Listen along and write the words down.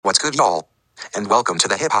of y'all. And welcome to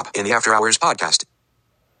the Hip Hop in the After Hours podcast.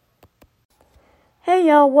 Hey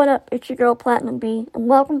y'all, what up? It's your girl Platinum B, and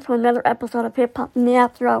welcome to another episode of Hip Hop in the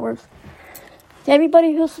After Hours. To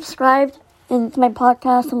everybody who's subscribed to my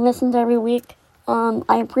podcast and listens every week,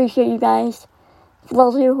 I appreciate you guys. For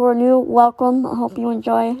those of you who are new, welcome. I hope you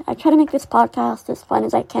enjoy. I try to make this podcast as fun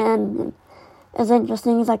as I can and as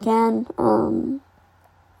interesting as I can.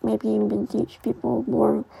 Maybe even teach people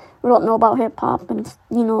more who don't know about hip hop and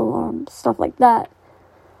stuff like that.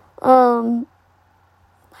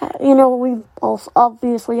 We've also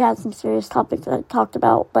obviously had some serious topics that I talked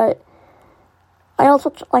about, but I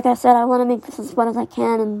also, like I said, I want to make this as fun as I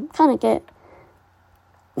can and kind of get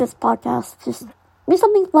this podcast just be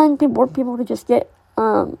something fun for people to just get,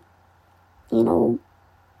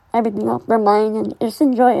 everything off their mind and just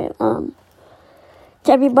enjoy it.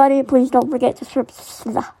 To everybody, please don't forget to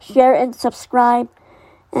share and subscribe.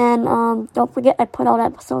 And don't forget, I put out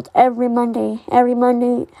episodes every Monday. Every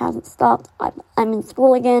Monday, hasn't stopped. I'm in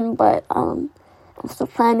school again, but I'm still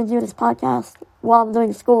trying to do this podcast while I'm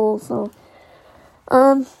doing school. So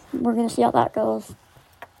we're gonna see how that goes.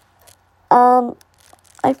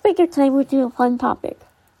 I figured today we'd do a fun topic.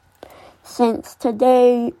 Since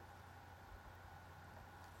today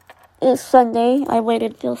is Sunday, I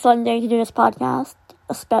waited till Sunday to do this podcast,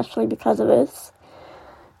 especially because of this.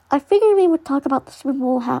 I figured we would talk about the Super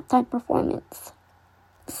Bowl halftime performance.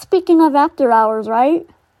 Speaking of after hours, right?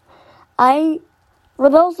 For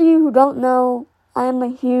those of you who don't know, I am a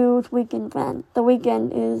huge Weeknd fan. The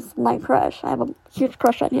Weeknd is my crush. I have a huge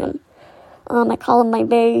crush on him. I call him my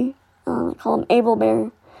bae. I call him Abel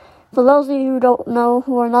Bear. For those of you who don't know,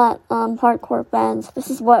 who are not hardcore fans, this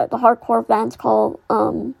is what the hardcore fans call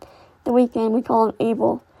The Weeknd. We call him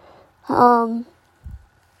Abel.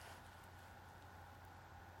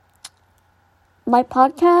 My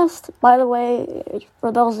podcast, by the way,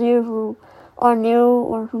 for those of you who are new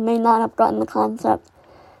or who may not have gotten the concept,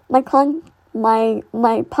 my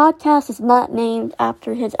podcast is not named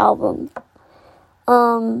after his album.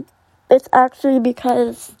 It's actually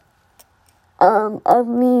because of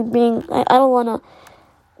me being, I don't want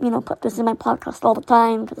to, put this in my podcast all the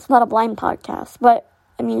time, because it's not a blind podcast, but,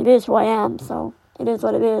 it is who I am, so it is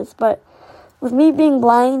what it is. But with me being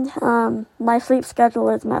blind, my sleep schedule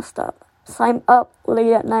is messed up. So I'm up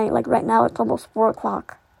late at night, like right now it's almost 4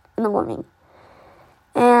 o'clock in the morning.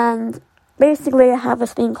 And basically I have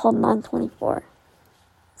this thing called non-24.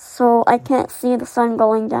 So I can't see the sun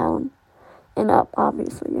going down and up,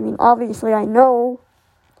 obviously. Obviously I know,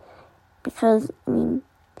 because, you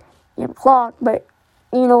have a clock, but,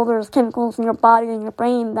 there's chemicals in your body and your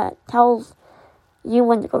brain that tells you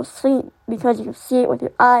when to go to sleep, because you can see it with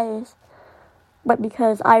your eyes. But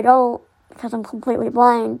because I don't, because I'm completely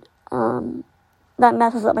blind, that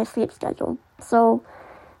messes up my sleep schedule. So,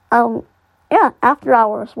 after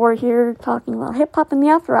hours. We're here talking about hip-hop in the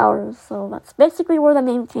after hours. So that's basically where the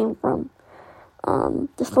name came from.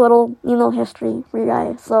 Just a little, history for you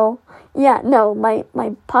guys. So, my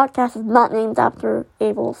podcast is not named after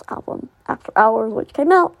Abel's album, After Hours, which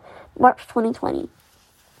came out March 2020.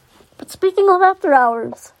 But speaking of after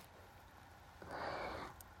hours,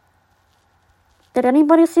 did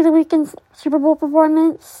anybody see the Weeknd's Super Bowl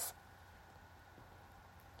performance?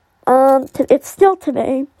 It's still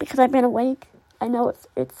today, because I've been awake. I know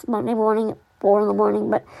it's Monday morning at 4 in the morning,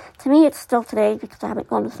 but to me it's still today, because I haven't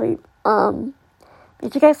gone to sleep.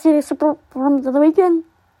 Did you guys see the Super Bowl performance of the Weeknd?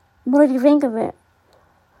 What did you think of it?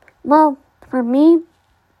 Well, for me,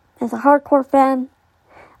 as a hardcore fan,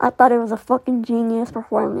 I thought it was a fucking genius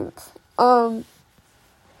performance. I've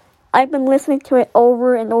been listening to it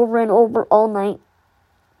over and over and over all night.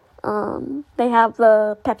 They have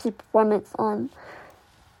the Pepsi performance on,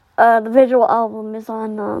 the visual album is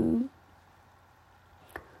on,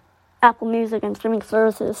 Apple Music and streaming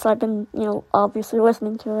services, so I've been, obviously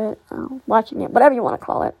listening to it, watching it, whatever you want to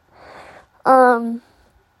call it.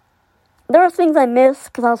 There were things I missed,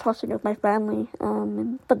 because I was watching it with my family,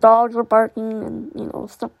 and the dogs were barking, and,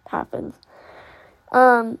 stuff happens.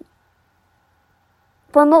 For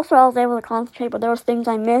the most part, I was able to concentrate, but there was things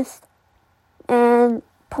I missed, and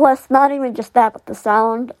plus, not even just that, but the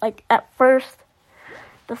sound, at first,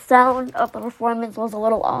 the sound of the performance was a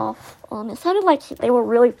little off. It sounded like they were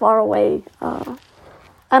really far away. I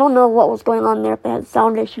don't know what was going on there, if they had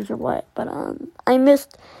sound issues or what, but I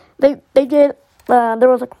missed, they did, there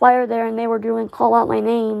was a choir there, and they were doing Call Out My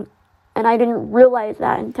Name, and I didn't realize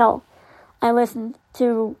that until I listened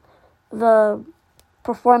to the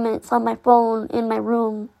performance on my phone in my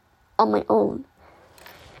room on my own.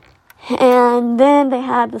 And then they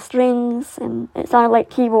had the strings, and it sounded like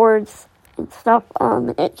keyboards and stuff.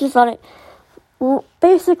 It just sounded Well,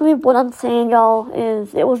 basically what I'm saying, y'all,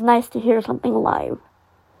 is it was nice to hear something live.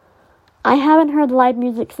 I haven't heard live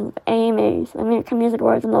music since AMAs, American Music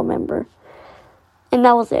Awards, in November. And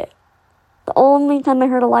that was it. The only time I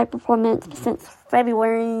heard a live performance since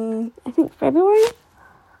February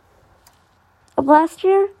of last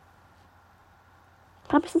year?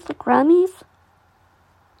 Probably since the Grammys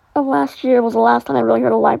of last year was the last time I really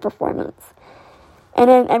heard a live performance. And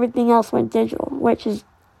then everything else went digital, which is,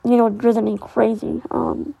 driven me crazy.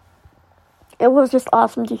 It was just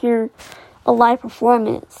awesome to hear a live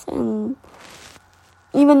performance. And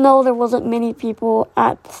even though there wasn't many people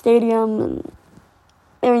at the stadium and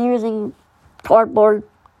they were using cardboard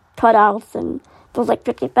cutouts and there was like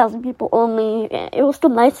 50,000 people only, it was still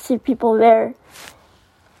nice to see people there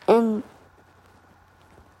and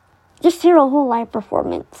just hear a whole live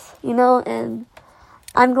performance, and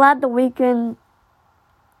I'm glad The Weeknd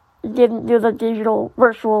didn't do the digital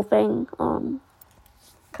virtual thing,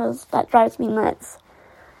 because that drives me nuts.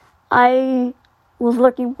 I was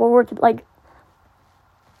looking forward to,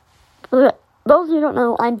 for those of you who don't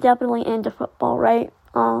know, I'm definitely into football, right?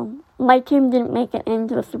 My team didn't make it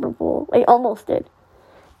into the Super Bowl. They almost did,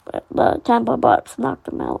 but the Tampa Bucks knocked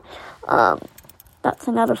them out. That's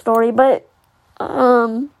another story, but,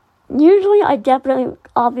 usually I definitely,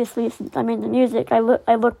 obviously, since I'm into music, I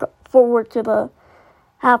look forward to the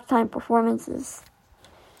halftime performances.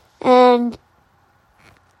 And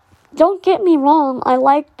don't get me wrong, I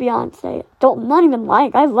like Beyonce.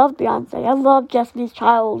 I love Beyonce. I love Destiny's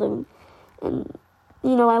Child and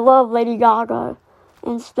I love Lady Gaga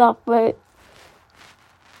and stuff, but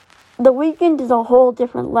The Weeknd is a whole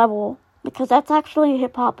different level because that's actually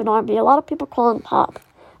hip-hop and R&B. A lot of people call him pop,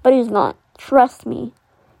 but he's not. Trust me,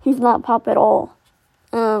 he's not pop at all.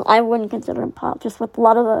 I wouldn't consider him pop, just with a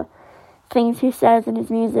lot of the things he says in his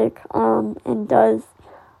music and does.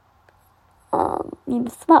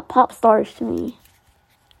 It's not pop stars to me.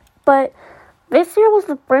 But this year was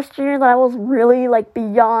the first year that I was really,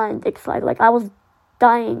 beyond excited. I was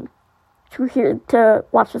dying to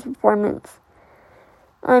watch this performance.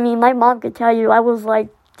 My mom could tell you, I was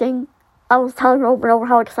dang, I was telling her over and over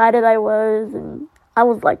how excited I was, and I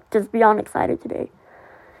was, just beyond excited today.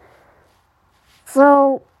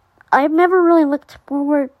 So, I've never really looked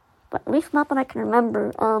forward, but at least not that I can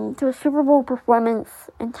remember, to a Super Bowl performance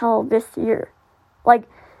until this year.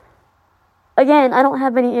 Again, I don't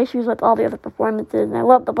have any issues with all the other performances, and I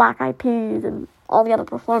love the Black Eyed Peas and all the other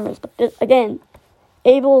performers, but this, again,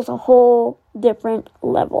 Abel's a whole different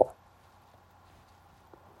level.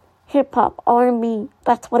 Hip-hop, R&B,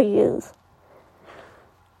 that's what he is.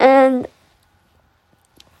 And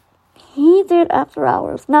he did After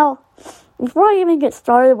Hours. Now, before I even get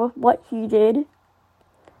started with what he did,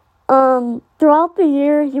 throughout the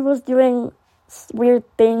year, he was doing weird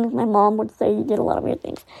things. My mom would say he did a lot of weird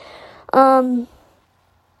things. Let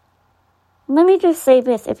me just say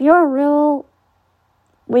this. If you're a real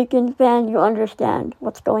Weeknd fan, you understand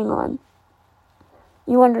what's going on.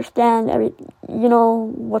 You understand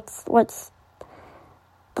what's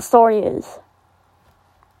the story is.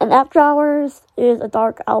 And After Hours is a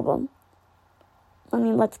dark album.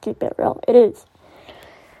 Let's keep it real. It is.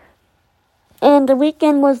 And The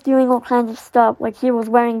Weeknd was doing all kinds of stuff. He was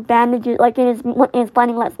wearing bandages. In his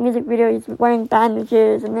Blinding Lights music video, he's wearing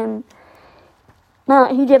bandages. And then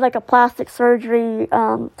he did a plastic surgery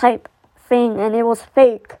type thing. And it was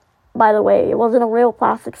fake, by the way. It wasn't a real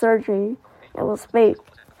plastic surgery. It was fake.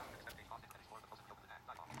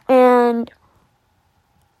 And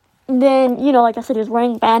then, like I said, he was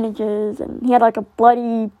wearing bandages. And he had a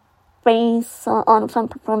bloody face on some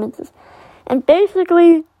performances. And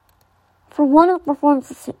basically, for one of the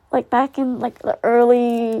performances, back in the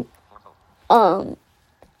early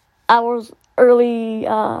hours,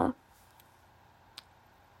 the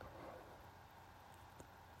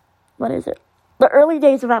early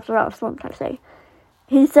days of After Hours, what I'm trying to say.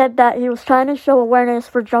 He said that he was trying to show awareness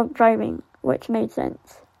for drunk driving, which made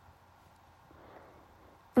sense.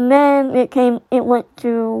 And then it went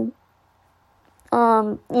to,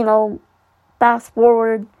 fast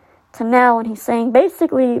forward to now, and he's saying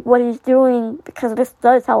basically what he's doing, because this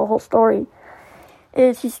does tell a whole story,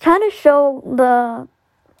 is he's trying to show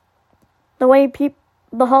the way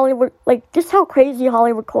the Hollywood, just how crazy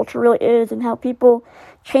Hollywood culture really is, and how people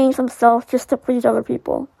change themselves just to please other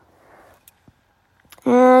people.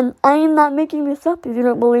 And I am not making this up. If you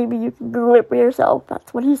don't believe me, you can Google it for yourself.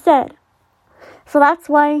 That's what he said. So that's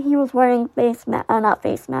why he was wearing bandages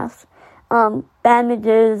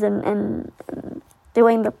and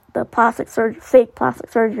doing the fake plastic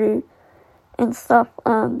surgery and stuff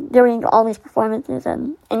during all these performances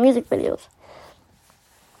and music videos.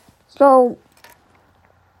 So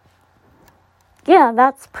yeah,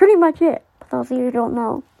 that's pretty much it, for those of you who don't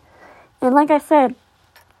know. And like I said,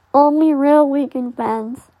 only real Weeknd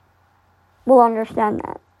fans will understand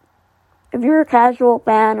that. If you're a casual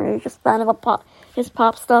fan or you're just a fan of his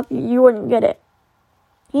pop stuff, you wouldn't get it.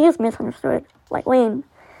 He is misunderstood, like Wayne.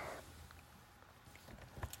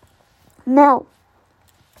 Now,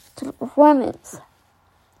 to the performance.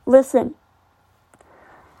 Listen,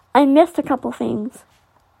 I missed a couple things.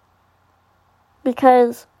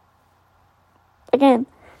 Because, again,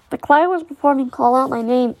 the choir was performing Call Out My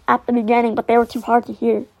Name at the beginning, but they were too hard to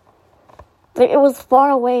hear. It was far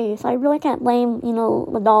away, so I really can't blame,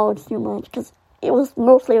 the dogs too much, because it was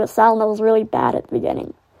mostly the sound that was really bad at the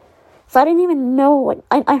beginning. So I didn't even know,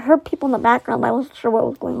 I heard people in the background, but I wasn't sure what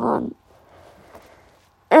was going on.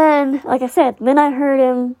 And, like I said, then I heard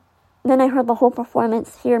the whole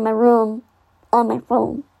performance here in my room on my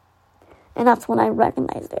phone. And that's when I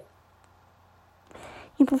recognized it.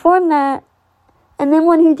 He performed that, and then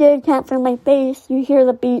when he did Can't Feel My Face, you hear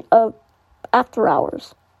the beat of After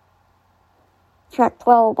Hours. Track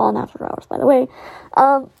 12 on After Hours, by the way.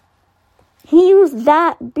 He used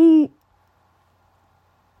that beat,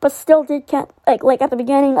 but still did like at the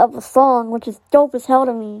beginning of the song, which is dope as hell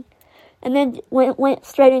to me. And then went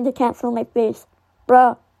straight into Can't Feel My Face.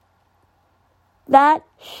 Bruh. That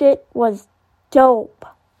shit was dope.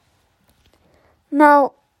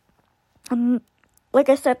 Now, like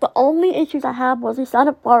I said, the only issues I had was he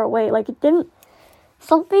sounded far away.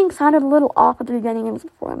 Something sounded a little off at the beginning of his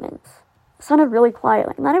performance. It sounded really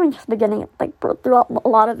quiet. Not even just the beginning, throughout a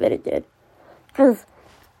lot of it did. Because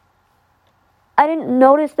I didn't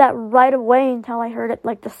notice that right away until I heard it,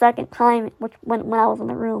 the second time, when I was in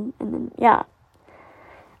the room. And then, yeah.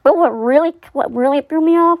 But what really threw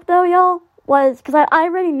me off, though, y'all, was, because I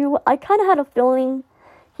already knew, I kind of had a feeling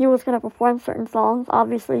he was going to perform certain songs,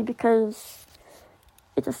 obviously, because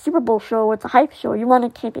it's a Super Bowl show, it's a hype show. You want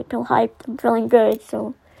to keep people hyped and feeling good,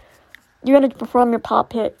 so you're going to perform your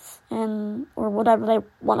pop hits, or whatever they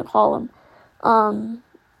want to call them.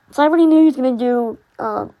 So I already knew he was going to do,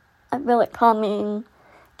 I Feel It Coming,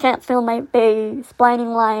 Can't Feel My Face,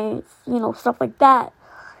 Blinding Lights, stuff like that.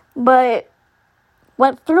 But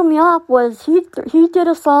what threw me off was he did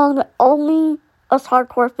a song that only us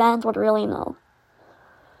hardcore fans would really know.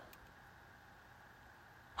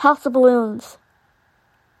 House of Balloons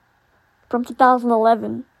from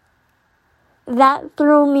 2011. That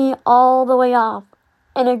threw me all the way off,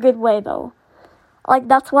 in a good way though.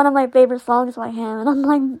 That's one of my favorite songs by him, and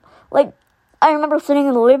I'm like, I remember sitting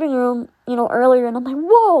in the living room, earlier, and I'm like,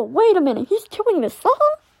 whoa, wait a minute, he's doing this song?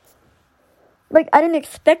 I didn't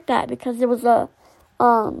expect that, because it was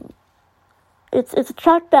it's a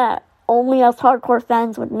track that only us hardcore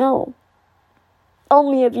fans would know.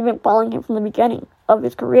 Only if you've been following him from the beginning of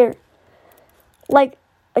his career.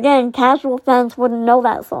 Again, casual fans wouldn't know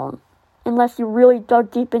that song, unless you really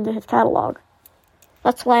dug deep into his catalog.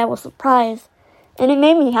 That's why I was surprised, and it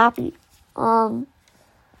made me happy. The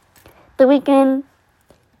Weeknd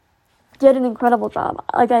did an incredible job.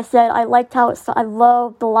 Like I said, I liked how I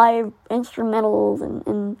loved the live instrumentals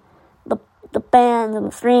and the bands and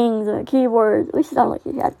the strings and the keyboards. At least it sounded like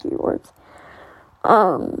he had keyboards.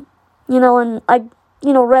 And I,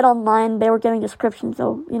 read online, they were giving descriptions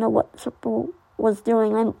of, what Super Bowl was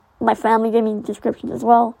doing, and my family gave me descriptions as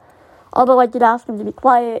well. Although I did ask them to be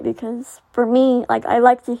quiet, because for me, I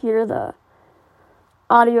like to hear the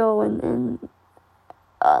audio and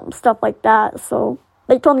stuff like that. So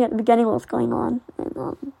they told me at the beginning what was going on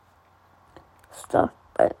and stuff.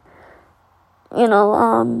 But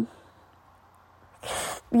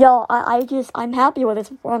y'all, I'm happy with his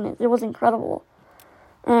performance. It was incredible.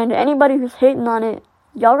 And anybody who's hating on it,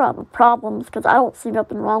 y'all got problems, because I don't see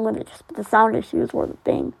nothing wrong with it. Just the sound issues were the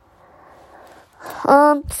thing.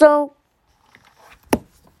 So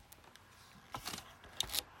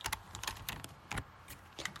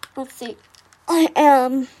let's see. I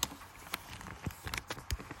am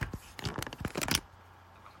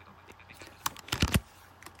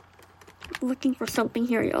looking for something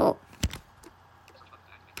here, y'all.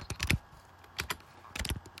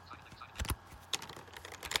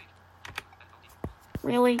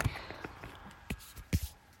 Really?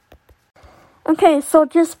 Okay, so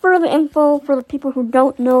just for the info, for the people who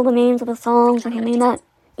don't know the names of the songs, or who may not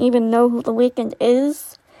even know who The Weeknd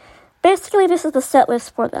is, basically this is the set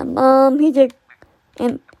list for them. He did,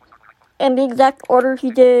 in the exact order he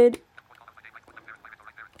did,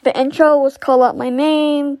 the intro was Call Out My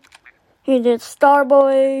Name, he did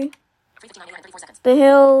Starboy, The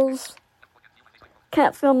Hills,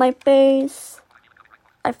 Can't Feel My Face,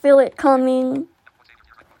 I Feel It Coming,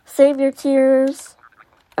 Save Your Tears,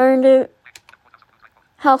 Earned It,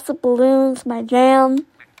 House of Balloons, my jam.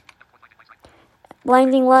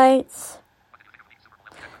 Blinding Lights.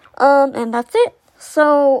 And that's it.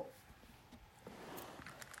 So,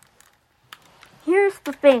 here's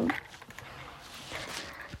the thing.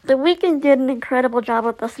 The Weeknd did an incredible job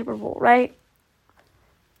with the Super Bowl, right?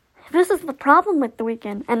 This is the problem with The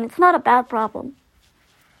Weeknd, and it's not a bad problem.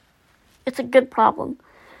 It's a good problem.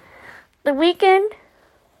 The Weeknd,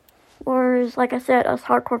 or as, like I said, us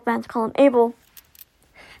hardcore fans call him Abel,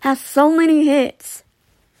 has so many hits.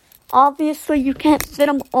 Obviously, you can't fit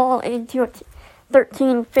them all into a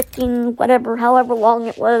 13, 15, whatever, however long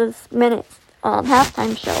it was, minutes,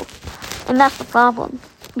 halftime show. And that's the problem.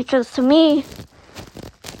 Because to me,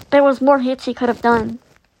 there was more hits he could have done.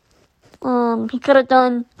 He could have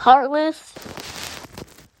done Heartless.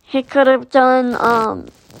 He could have done,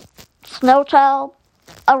 Snow Child.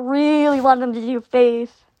 I really wanted him to do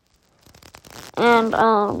Faith. And,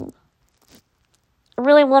 I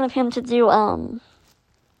really wanted him to do,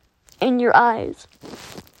 In Your Eyes.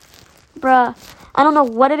 Bruh, I don't know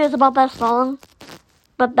what it is about that song,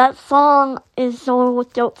 but that song is so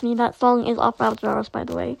dope to me. That song is off Rabbit Jarvis, by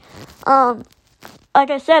the way. Like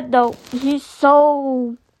I said, though, he's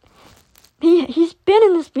been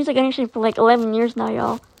in this music industry for like 11 years now,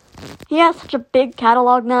 y'all. He has such a big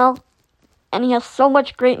catalog now, and he has so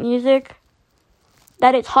much great music,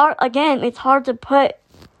 that it's hard to put,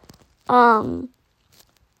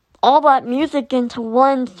 all that music into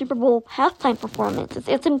one Super Bowl halftime performance.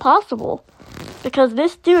 It's impossible. Because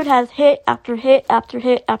this dude has hit after hit after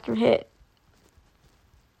hit after hit.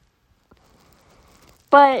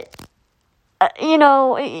 But,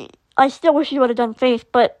 I still wish he would have done Faith,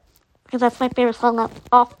 but, because that's my favorite song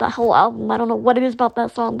off the whole album. I don't know what it is about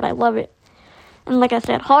that song, but I love it. And like I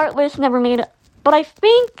said, Heartless never made it. But I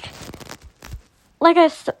think,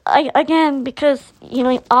 again, because,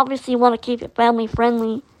 obviously you want to keep it family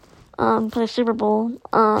friendly. For the Super Bowl.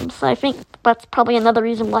 So I think that's probably another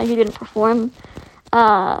reason why he didn't perform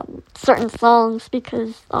certain songs,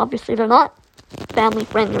 because obviously they're not family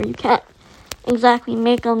friendly. You can't exactly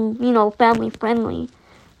make them, family friendly.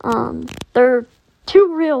 They're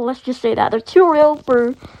too real, let's just say that. They're too real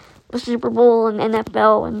for the Super Bowl and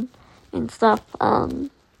NFL and stuff. And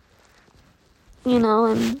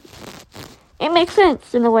it makes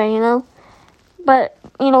sense in a way, But,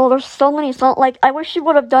 there's so many songs. Like, I wish you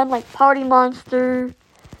would have done, like, Party Monster,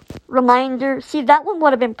 Reminder. See, that one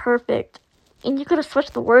would have been perfect. And you could have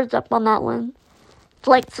switched the words up on that one.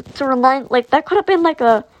 Like, to remind, like, that could have been, like,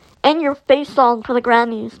 a in-your-face song for the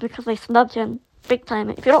Grammys, because they snubbed him big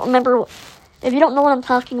time. If you don't know what I'm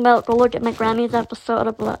talking about, go look at my Grammys episode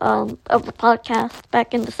of the podcast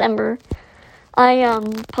back in December. I,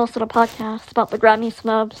 posted a podcast about the Grammy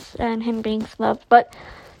snubs and him being snubbed, but...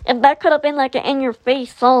 And that could have been like an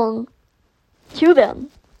in-your-face song to them.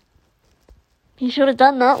 He should have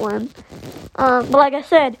done that one. But like I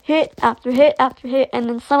said, hit after hit after hit. And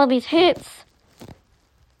then some of these hits,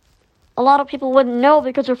 a lot of people wouldn't know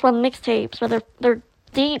because they're from mixtapes. Or they're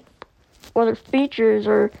deep. Or they're features.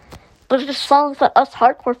 Or they're just songs that us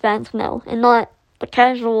hardcore fans know. And not the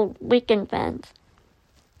casual Weeknd fans.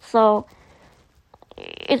 So,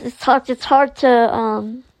 it's hard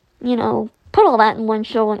to, put all that in one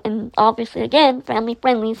show, and obviously, again, family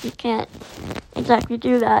friendly, so you can't exactly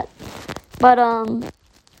do that. But,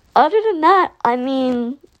 other than that,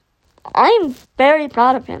 I'm very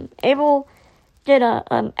proud of him. Abel did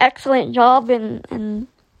an excellent job, and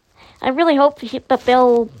I really hope that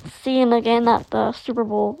they'll see him again at the Super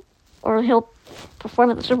Bowl, or he'll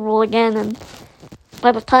perform at the Super Bowl again, and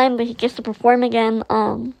by the time that he gets to perform again,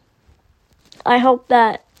 I hope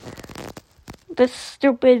that this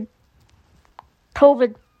stupid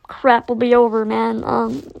COVID crap will be over, man.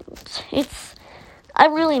 I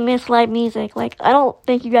really miss live music. Like, I don't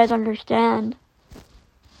think you guys understand.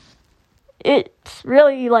 It's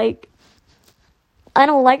really, like, I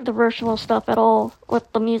don't like the virtual stuff at all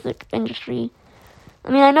with the music industry.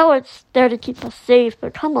 I mean, I know it's there to keep us safe,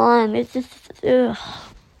 but come on, it's just, ugh.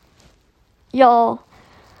 Y'all,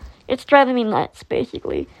 it's driving me nuts,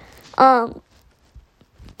 basically.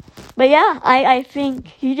 But yeah, I think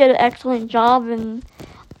he did an excellent job, and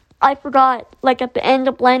I forgot, like, at the end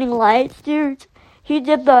of Blinding Lights, dude, he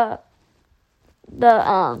did the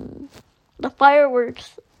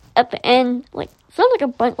fireworks at the end, like, sounded like a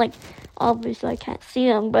bunch, like, obviously I can't see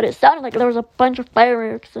them, but it sounded like there was a bunch of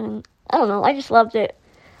fireworks, and I don't know, I just loved it.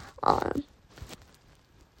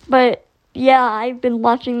 But yeah, I've been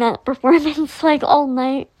watching that performance, like, all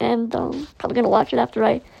night, and probably gonna watch it after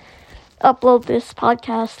I upload this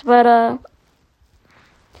podcast. But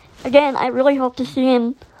again, I really hope to see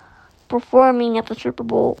him performing at the Super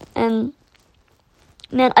Bowl, and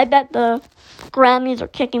Man, I bet the Grammys are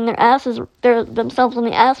kicking themselves in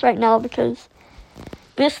the ass right now because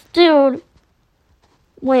this dude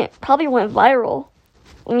probably went viral.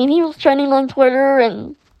 I mean, he was trending on Twitter,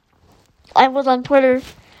 and I was on Twitter,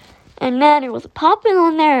 and man, it was popping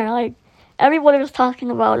on there. Like, everybody was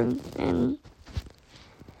talking about him, and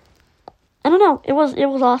I don't know, it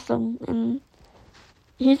was awesome, and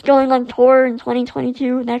he's going on tour in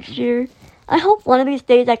 2022 next year. I hope one of these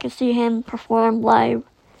days I can see him perform live.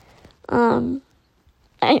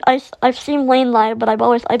 I've seen Wayne live, but I'd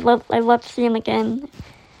love to see him again.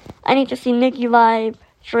 I need to see Nicki live,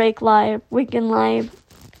 Drake live, Weeknd live,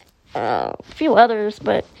 a few others,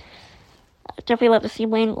 but I definitely love to see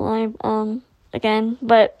Wayne live again.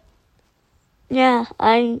 But yeah,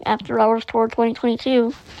 After Hours Tour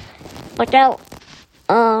 2022. Look out.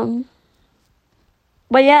 But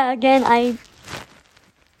yeah, again, I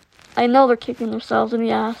know they're kicking themselves in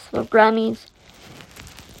the ass, the Grammys.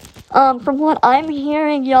 From what I'm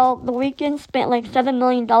hearing, y'all, The Weeknd spent like $7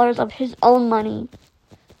 million of his own money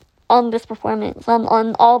on this performance,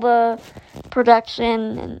 on all the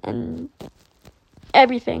production and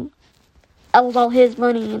everything. That was all his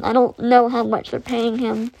money, and I don't know how much they're paying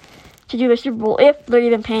him to do the Super Bowl, if they're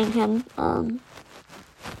even paying him.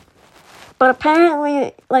 But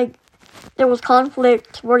apparently, like, there was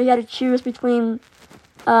conflict where he had to choose between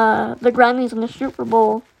the Grammys and the Super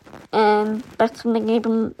Bowl, and that's when they gave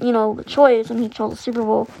him, the choice, and he chose the Super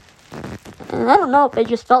Bowl. And I don't know if they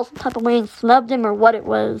just felt some type of way and snubbed him or what it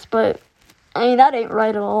was, but, I mean, that ain't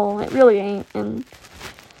right at all. It really ain't, and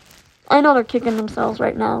I know they're kicking themselves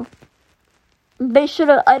right now. They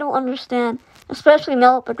should've, I don't understand, especially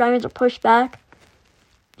now that the Grammys are pushed back,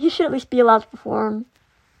 he should at least be allowed to perform.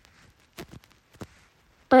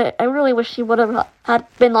 But I really wish he would have had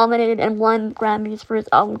been nominated and won Grammys for his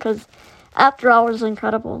album, because After Hours is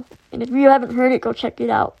incredible. And if you haven't heard it, go check it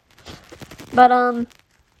out. But,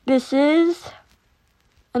 this is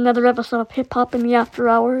another episode of Hip Hop in the After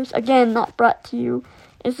Hours. Again, not brought to you.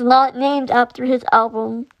 It's not named after his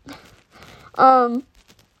album. I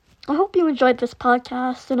hope you enjoyed this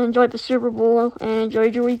podcast and enjoyed the Super Bowl and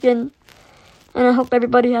enjoyed your weekend. And I hope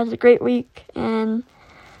everybody has a great week. And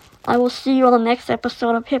I will see you on the next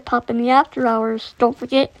episode of Hip Hop in the After Hours. Don't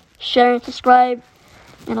forget, share and subscribe.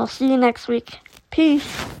 And I'll see you next week.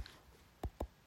 Peace.